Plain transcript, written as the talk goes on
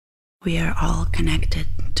We are all connected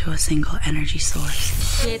to a single energy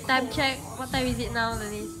source. Okay, time check. What time is it now,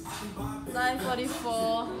 Denise?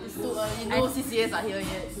 9:44. It's too early. No CCAs are here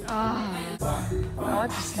yet. I want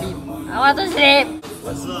to sleep. I want to sleep.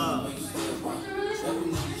 What's up?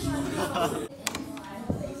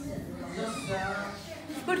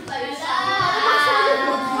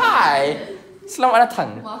 Hai, selamat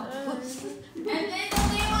datang.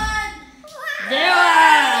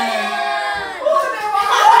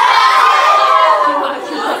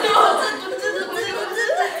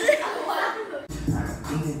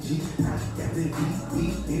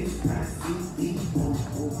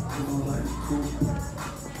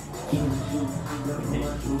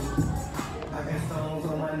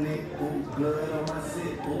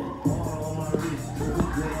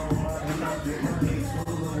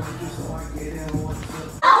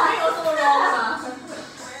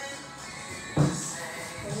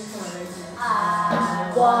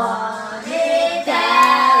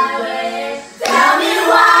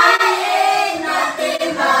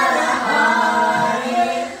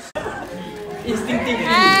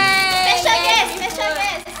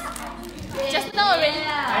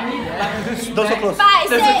 Don't so close. 5,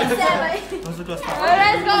 6, 7. Don't so close.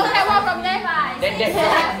 Let's go. Have one from there. 5, 6,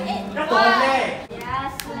 7, 8.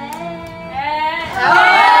 Yes,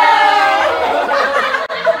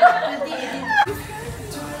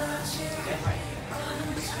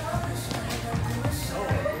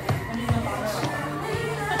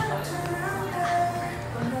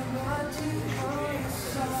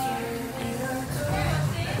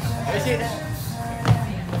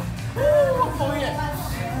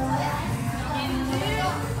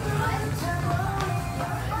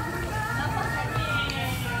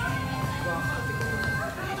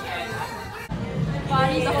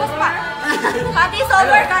 Party's over. Party's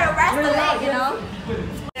over. Gotta rest the leg, you know.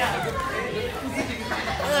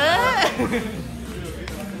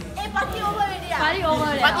 Hey, party over already. Party over.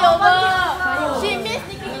 Party over. She missed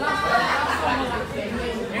Nicki Minaj.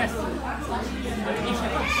 Yes.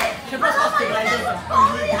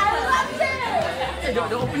 I love it.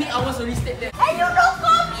 The opening hours already stayed there. Hey, you don't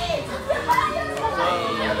call me.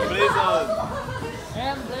 Emblazon.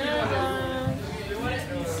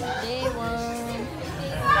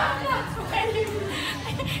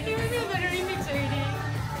 You remember the remix already?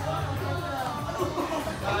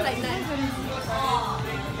 Like that.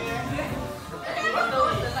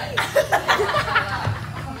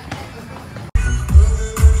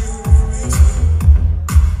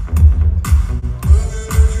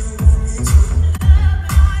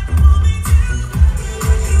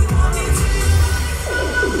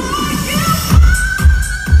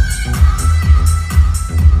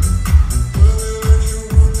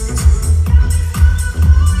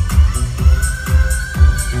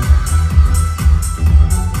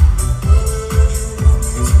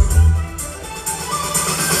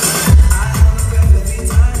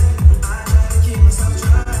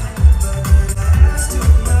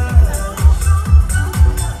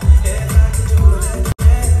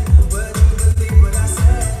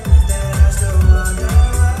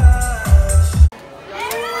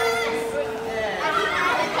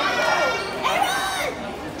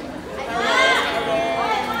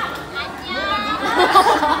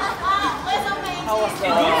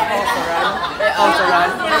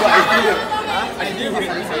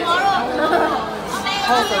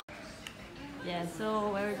 Yeah, so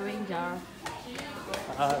where we're going, Jar?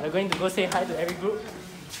 We're going to go say hi to every group,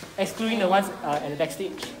 excluding the ones at the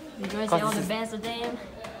backstage. We're going to say all the best to them.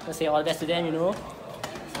 Let's say all the best to them, you know.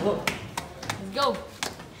 Go. Let's go.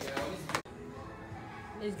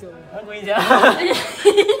 Let's go. I'm going there.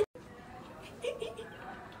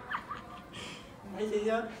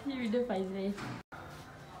 You the Faisal.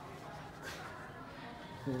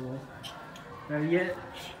 Not yet.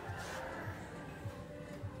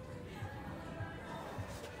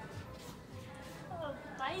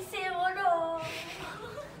 Faisal bodoh.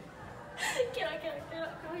 Cannot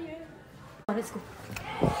go here. Let's go.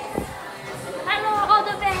 Hello, all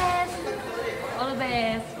the best. All the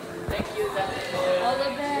best. Thank you, All the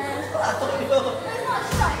best.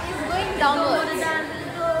 It's going downward.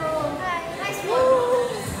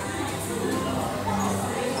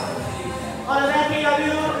 All the best, I love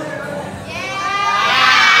you.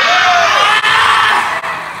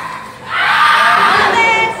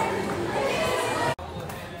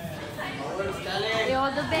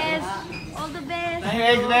 All the best. All the best.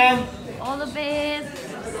 Thanks, man. All the best.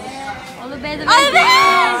 All the best. All the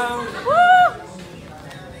best. Woo!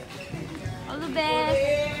 All the best.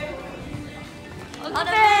 All the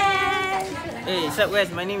best. Hey, what's up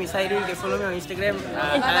guys? My name is Hairul. You can follow me on Instagram.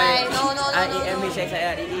 Bye bye. No.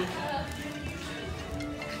 IAMHXIREE.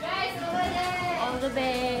 the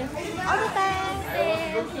best. All the best.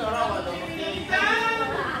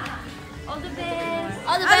 All the best.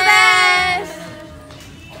 All the best.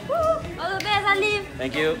 All the best, Alif.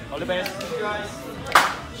 Thank you. All the best.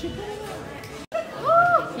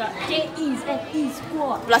 J-E's and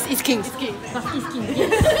E-Squad. Plus East Kings. Plus East King.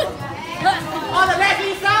 On the left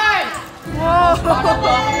east side.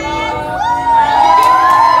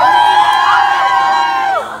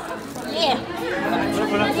 Yeah.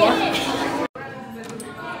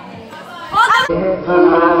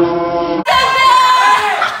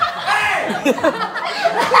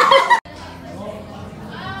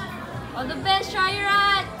 All the best,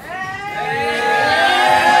 Shairat.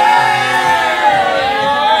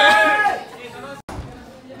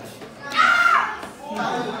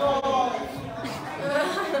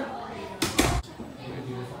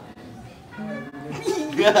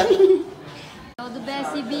 All the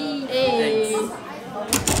best, CB. Hey.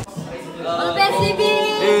 All the best, CB.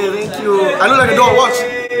 Hey, thank you. I look like a dog. Watch.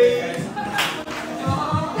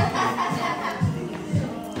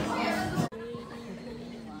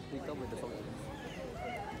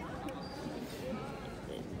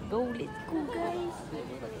 Go, let's go, guys.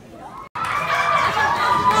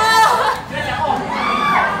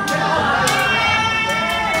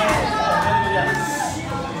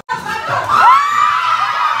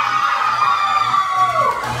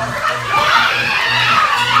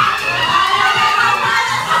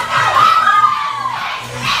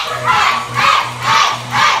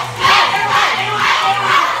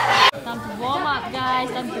 Time to warm up, guys.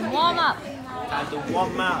 Time to warm up. Time to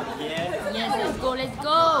warm up, yeah. Yes, let's go, let's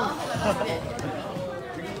go.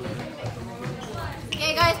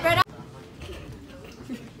 Okay, guys, spread out.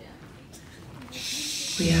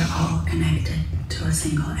 We are all connected to a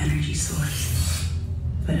single energy source,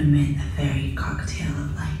 but emit a varied cocktail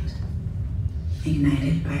of light,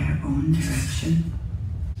 ignited by our own direction,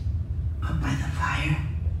 but by the fire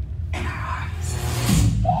in our hearts.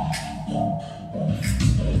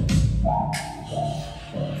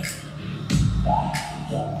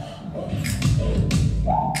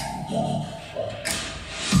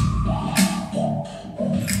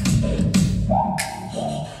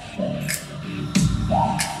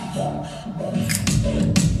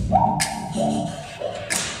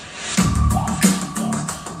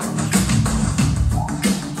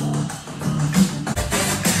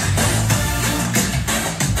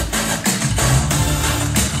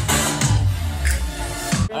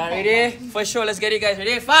 Alright, ready? For sure, let's get it, guys.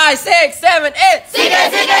 Ready? 5, 6, 7, 8.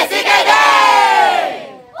 C.K.D!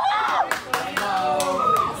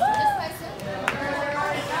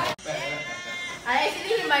 I actually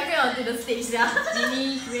hit my friend onto the stage, yeah.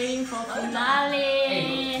 Finish waiting for finale.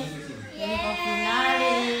 Waiting for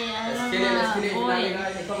finale. Let's get it, Boy,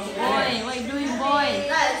 what you doing, boy?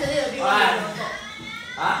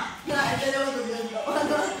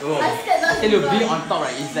 It will be on top,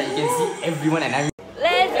 right? It's like you can see everyone and everyone.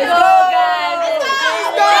 Let's go, guys.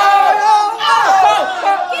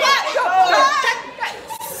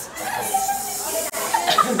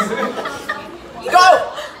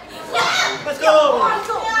 Let's go. Let's go.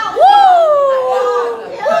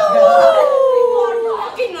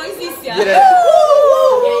 Get it?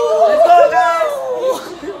 Let's go, guys.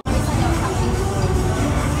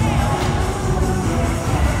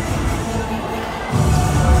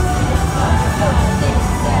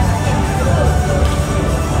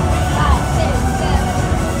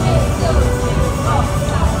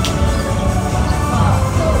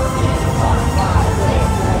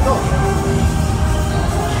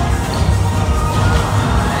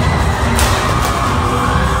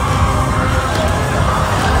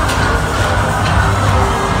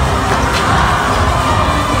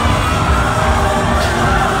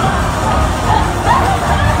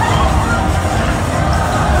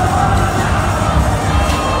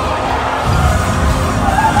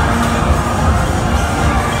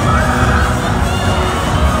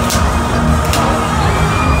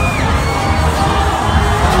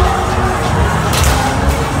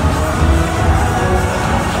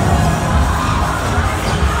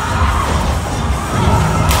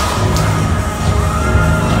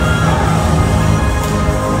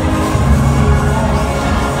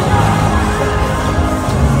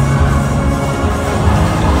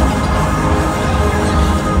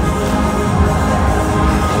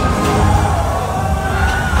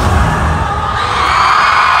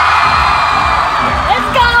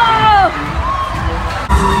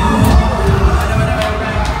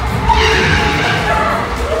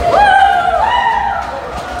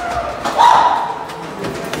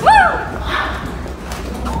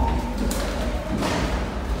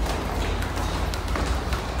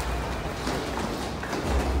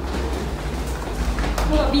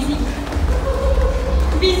 busy.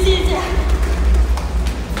 Busy je.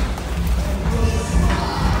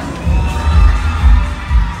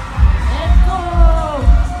 Let's go.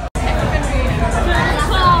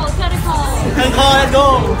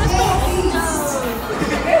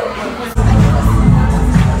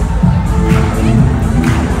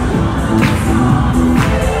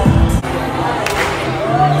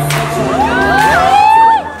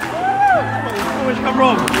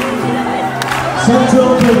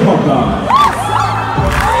 Central K-pop guy.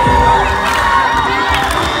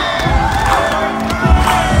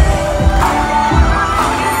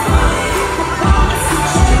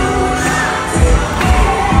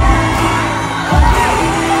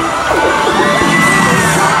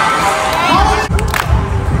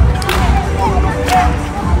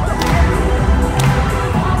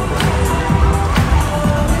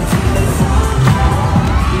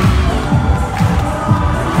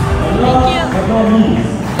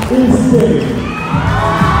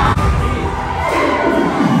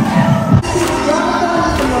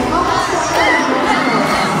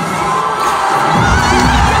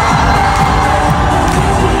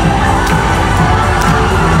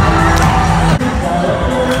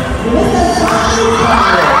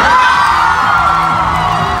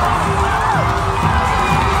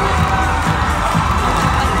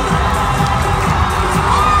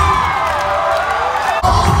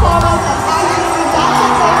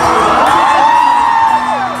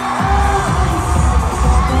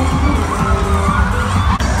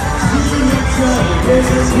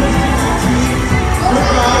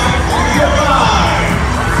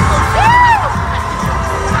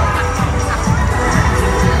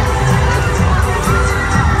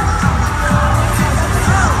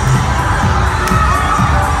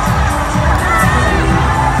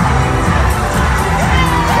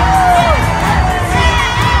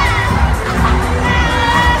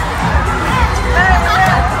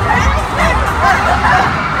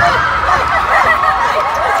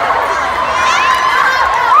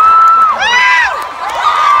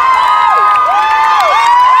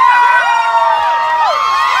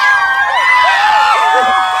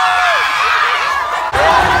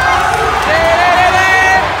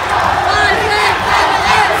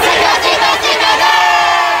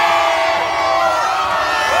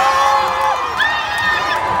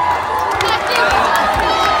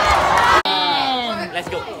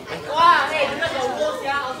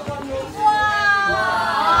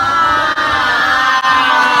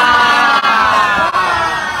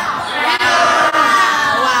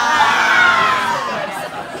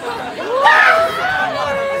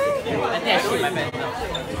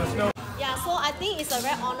 Yeah, so I think it's a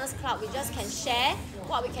very honest club. We just can share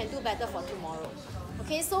what we can do better for tomorrow.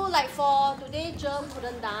 Okay, so like for today, Germ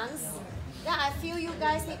couldn't dance. Then I feel you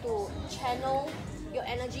guys need to channel your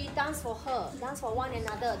energy, dance for her, dance for one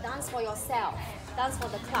another, dance for yourself, dance for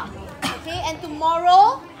the club. Okay, and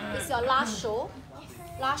tomorrow is your last show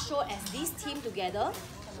as this team together.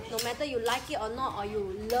 No matter you like it or not, or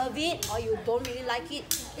you love it, or you don't really like it,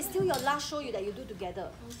 it's still your last show that you do together.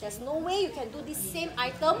 There's no way you can do this same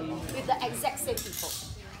item with the exact same people.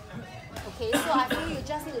 Okay, so I feel you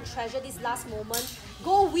just need to treasure this last moment,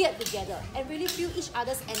 go weird together, and really feel each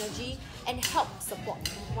other's energy and help support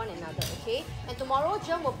one another, okay? And tomorrow,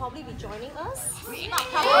 Jem will probably be joining us. Not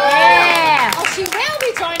probably. Yeah. Oh, she will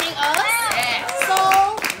be joining us. Yeah. So,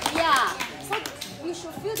 yeah. So, you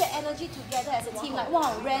should feel the energy together as a team, like,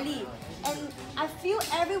 wow, rally. And I feel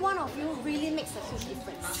every one of you really makes a huge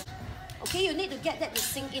difference. Okay, you need to get that to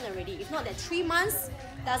sink in already. If not, that 3 months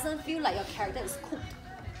doesn't feel like your character is cooked.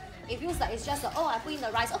 It feels like it's just, oh, I put in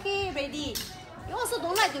the rice, okay, ready. You also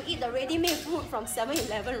don't like to eat the ready-made food from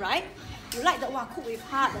 7-Eleven, right? You like the cook with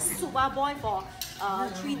heart, the soup boil for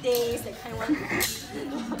 3 days, that kind of one.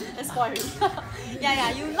 That's spoiling.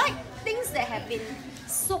 Yeah, you like things that have been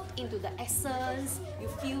soaked into the essence, you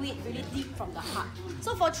feel it really deep from the heart.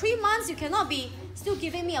 So for 3 months, you cannot be still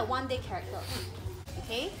giving me a one-day character.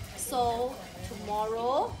 Okay? So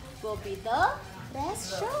tomorrow will be the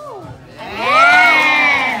best show.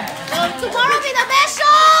 Yeah! Will tomorrow be the best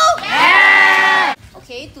show? Yeah!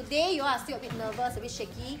 Okay, today you are still a bit nervous, a bit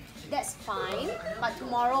shaky. That's fine. But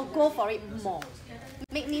tomorrow, go for it more.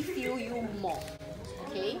 Make me feel you more.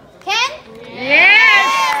 Okay? Can?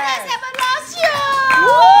 Yes! Let's have a last show!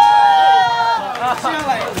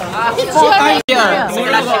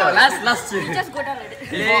 Last year. Just go down like that.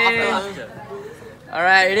 Before, after last year.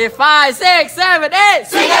 Alright, ready? 5, 6, 7, 8!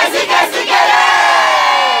 Let's go!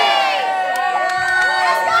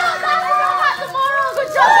 Tomorrow! Good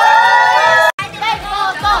job!